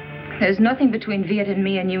 There's nothing between Viet and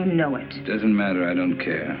me, and you know it. Doesn't matter. I don't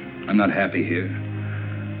care. I'm not happy here.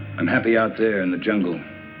 I'm happy out there in the jungle.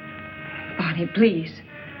 Barney, please.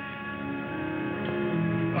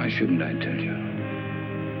 Why shouldn't I tell you?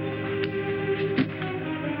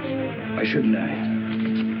 Why shouldn't I?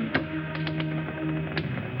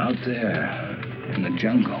 Out there in the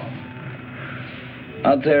jungle.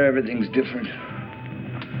 Out there, everything's different.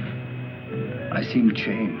 I seem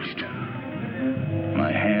changed.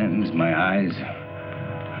 My hands, my eyes.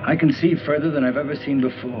 I can see further than I've ever seen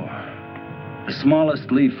before. The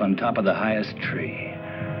smallest leaf on top of the highest tree.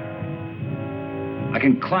 I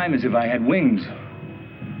can climb as if I had wings.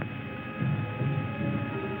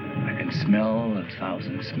 I can smell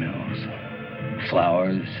 1,000 smells.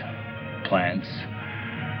 Flowers, plants,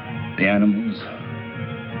 the animals.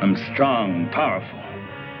 I'm strong, powerful.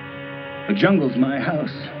 The jungle's my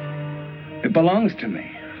house. It belongs to me.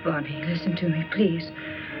 Barney, listen to me, please.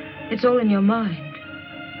 It's all in your mind.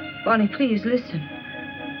 Barney, please, listen.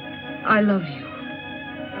 I love you.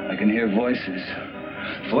 I can hear voices.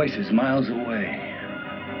 Voices miles away.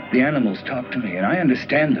 The animals talk to me, and I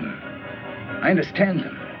understand them. I understand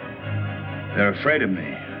them. They're afraid of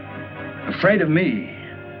me. Afraid of me.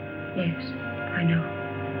 Yes, I know.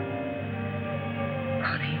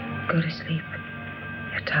 Barney, go to sleep.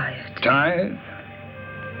 You're tired. Tired?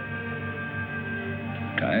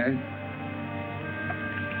 Tired?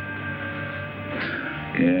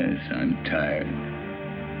 Yes, I'm tired.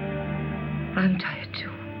 I'm tired,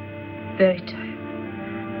 too. Very tired.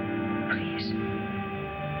 Please,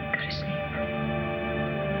 go to sleep.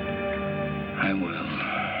 I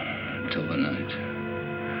will, till the night.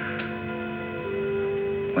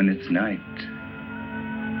 When it's night,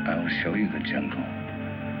 I'll show you the jungle.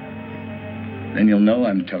 Then you'll know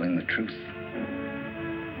I'm telling the truth.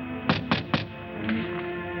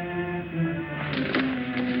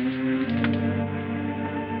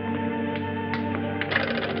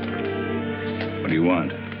 What do you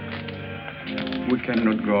want? We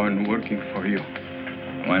cannot go on working for you.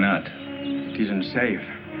 Why not? It isn't safe.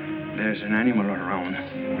 There's an animal around.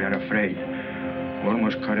 We are afraid. We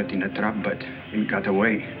almost caught it in a trap, but it got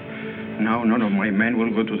away. Now none of my men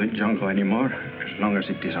will go to the jungle anymore, as long as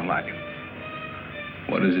it is alive.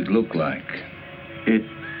 What does it look like? It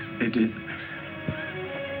is...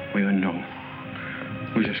 We don't know.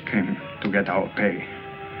 We just came to get our pay.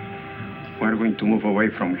 We're going to move away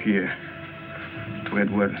from here to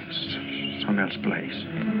Edward, some else place.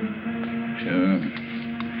 Sure.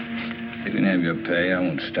 You can have your pay. I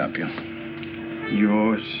won't stop you.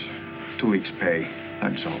 Yours, 2 weeks' pay.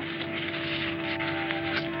 That's all.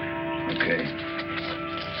 Okay.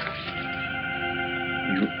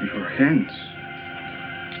 Your hands.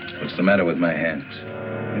 What's the matter with my hands?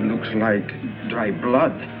 It looks like dry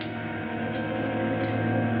blood.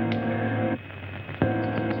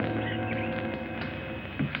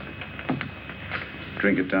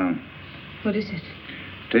 Drink it down. What is it?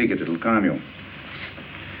 Take it. It'll calm you.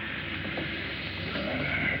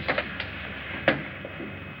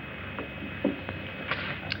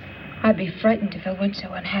 I'd be frightened if I weren't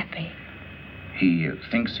so unhappy. He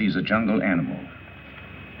thinks he's a jungle animal.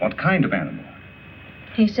 What kind of animal?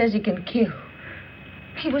 He says he can kill.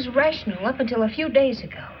 He was rational up until a few days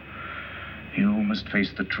ago. You must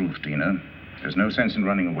face the truth, Dina. There's no sense in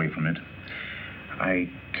running away from it. I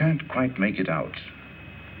can't quite make it out.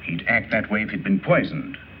 He'd act that way if he'd been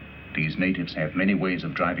poisoned. These natives have many ways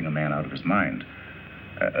of driving a man out of his mind.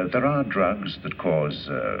 There are drugs that cause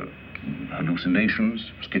hallucinations,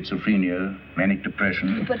 schizophrenia, manic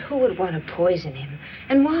depression. But who would want to poison him?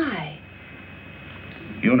 And why?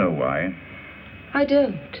 You know why. I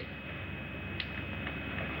don't.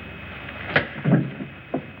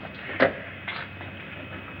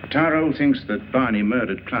 Taro thinks that Barney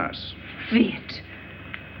murdered Klaas. Viet.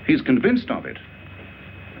 He's convinced of it.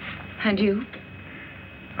 And you?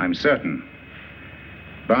 I'm certain.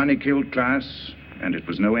 Barney killed Klaas, and it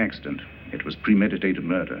was no accident. It was premeditated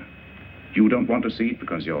murder. You don't want to see it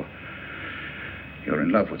because you're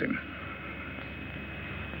in love with him.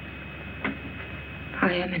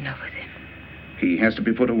 I am in love with him. He has to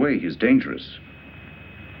be put away. He's dangerous.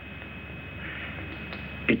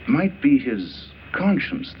 It might be his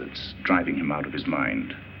conscience that's driving him out of his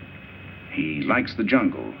mind. He likes the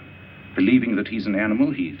jungle. Believing that he's an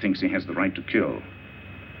animal, he thinks he has the right to kill.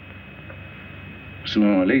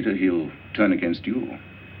 Sooner or later, he'll turn against you.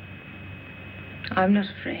 I'm not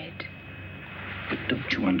afraid. But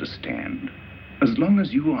don't you understand? As long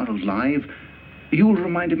as you are alive, you'll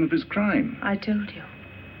remind him of his crime. I told you.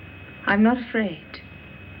 I'm not afraid.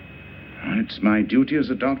 It's my duty as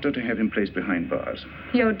a doctor to have him placed behind bars.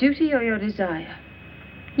 Your duty or your desire?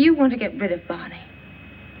 You want to get rid of Barney.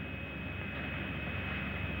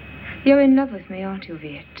 You're in love with me, aren't you,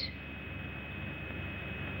 Viet?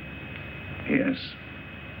 Yes.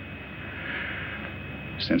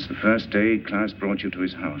 Since the first day Klaas brought you to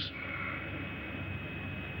his house.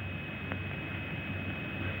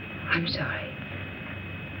 I'm sorry.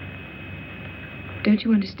 Don't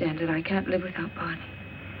you understand that I can't live without Barney?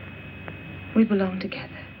 We belong together.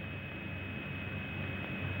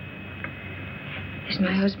 He's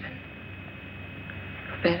my husband.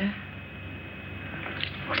 For better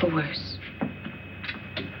or for worse.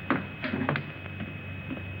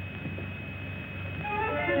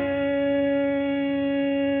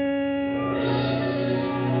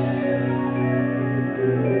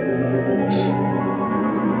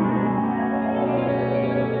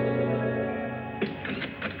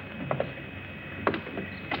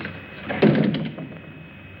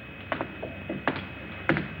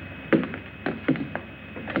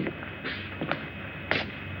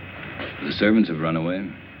 The servants have run away.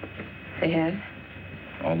 They have?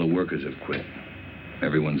 All the workers have quit.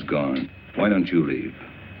 Everyone's gone. Why don't you leave?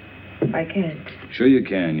 I can't. Sure you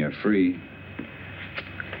can. You're free.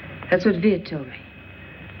 That's what Viet told me.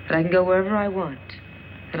 That I can go wherever I want.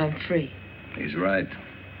 That I'm free. He's right.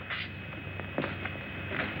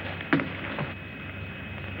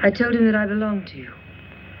 I told him that I belonged to you.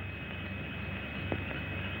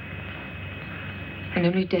 And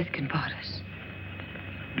only death can part us.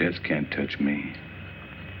 Death can't touch me.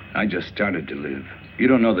 I just started to live. You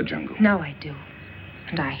don't know the jungle. Now I do.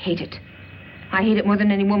 And I hate it. I hate it more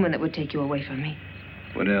than any woman that would take you away from me.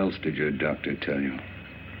 What else did your doctor tell you?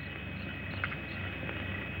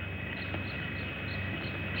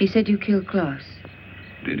 He said you killed Klaas.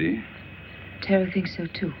 Did he? Taro thinks so,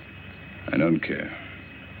 too. I don't care.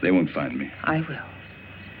 They won't find me. I will.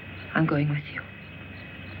 I'm going with you.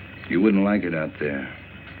 You wouldn't like it out there.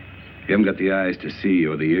 You haven't got the eyes to see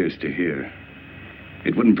or the ears to hear.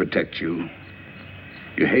 It wouldn't protect you.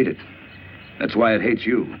 You hate it. That's why it hates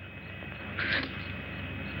you.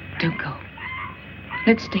 Don't go.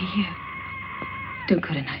 Let's stay here. Don't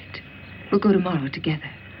go tonight. We'll go tomorrow together.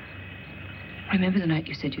 Remember the night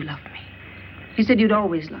you said you loved me? You said you'd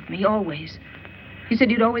always love me, always. You said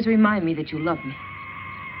you'd always remind me that you loved me.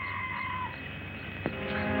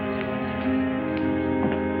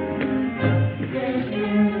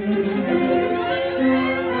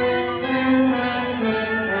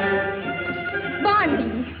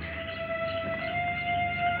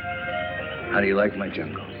 How do you like my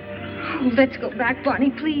jungle? Oh, let's go back,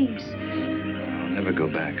 Barney, please. I'll never go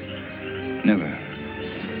back. Never.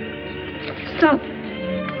 Stop.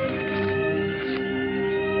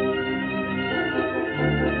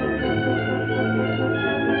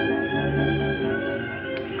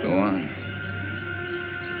 Go on.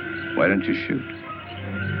 Why don't you shoot?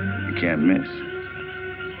 You can't miss.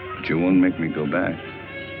 But you won't make me go back.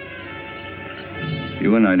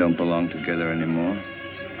 You and I don't belong together anymore.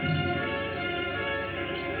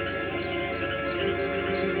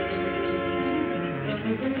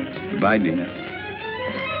 Bye, Dina.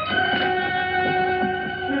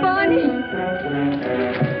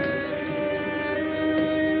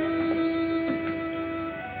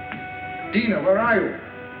 Dina, where are you?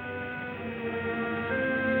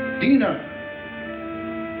 Dina!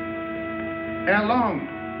 How long?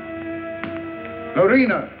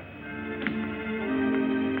 Lorena!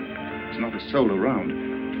 There's not a soul around.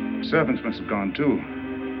 Servants must have gone, too.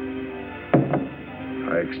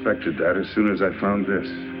 I expected that as soon as I found this.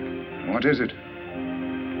 What is it?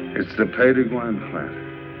 It's the Pays de Guine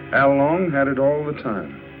plant. Al Long had it all the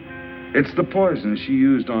time. It's the poison she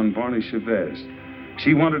used on Barney Chavez.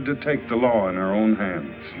 She wanted to take the law in her own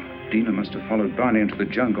hands. Dina must have followed Barney into the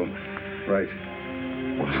jungle. Right.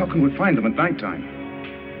 Well, how can we find them at nighttime?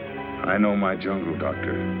 I know my jungle,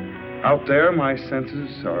 Doctor. Out there, my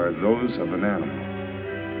senses are those of an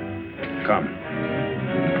animal. Come.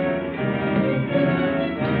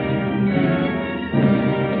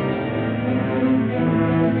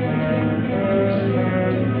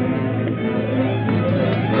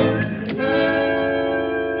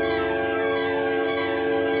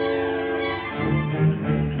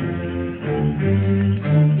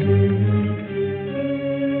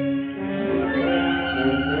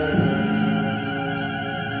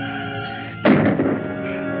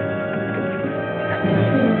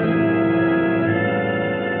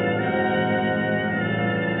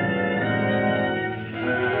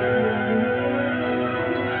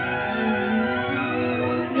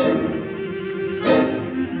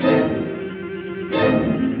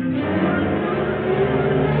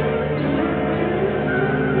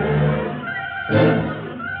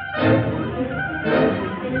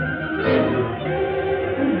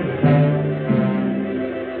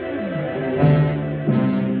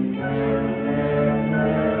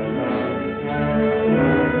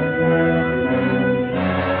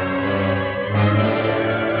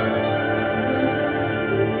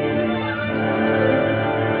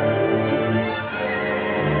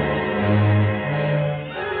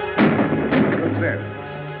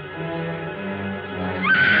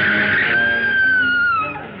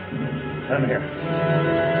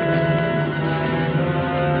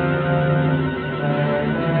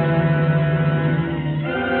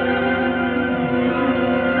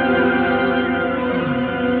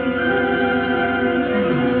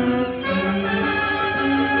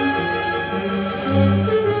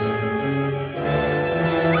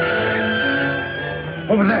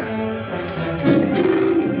 Over there.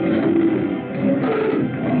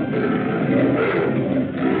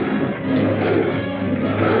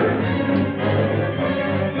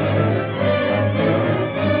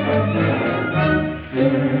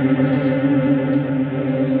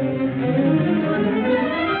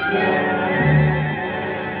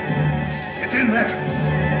 It's in there.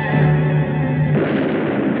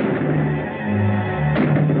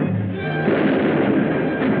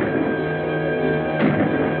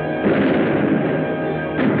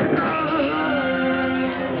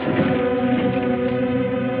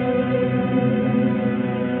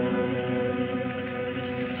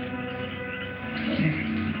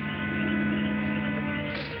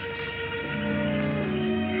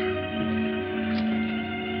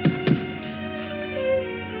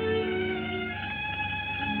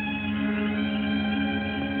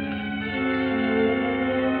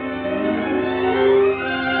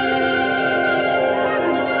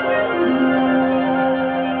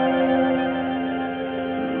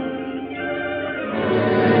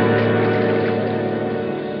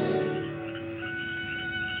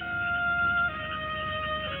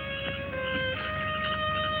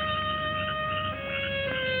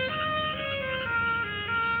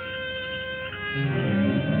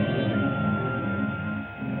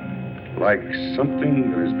 Like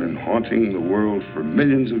something that has been haunting the world for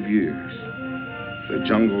millions of years, the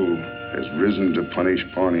jungle has risen to punish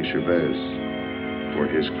Barney Chavez for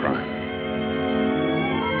his crime.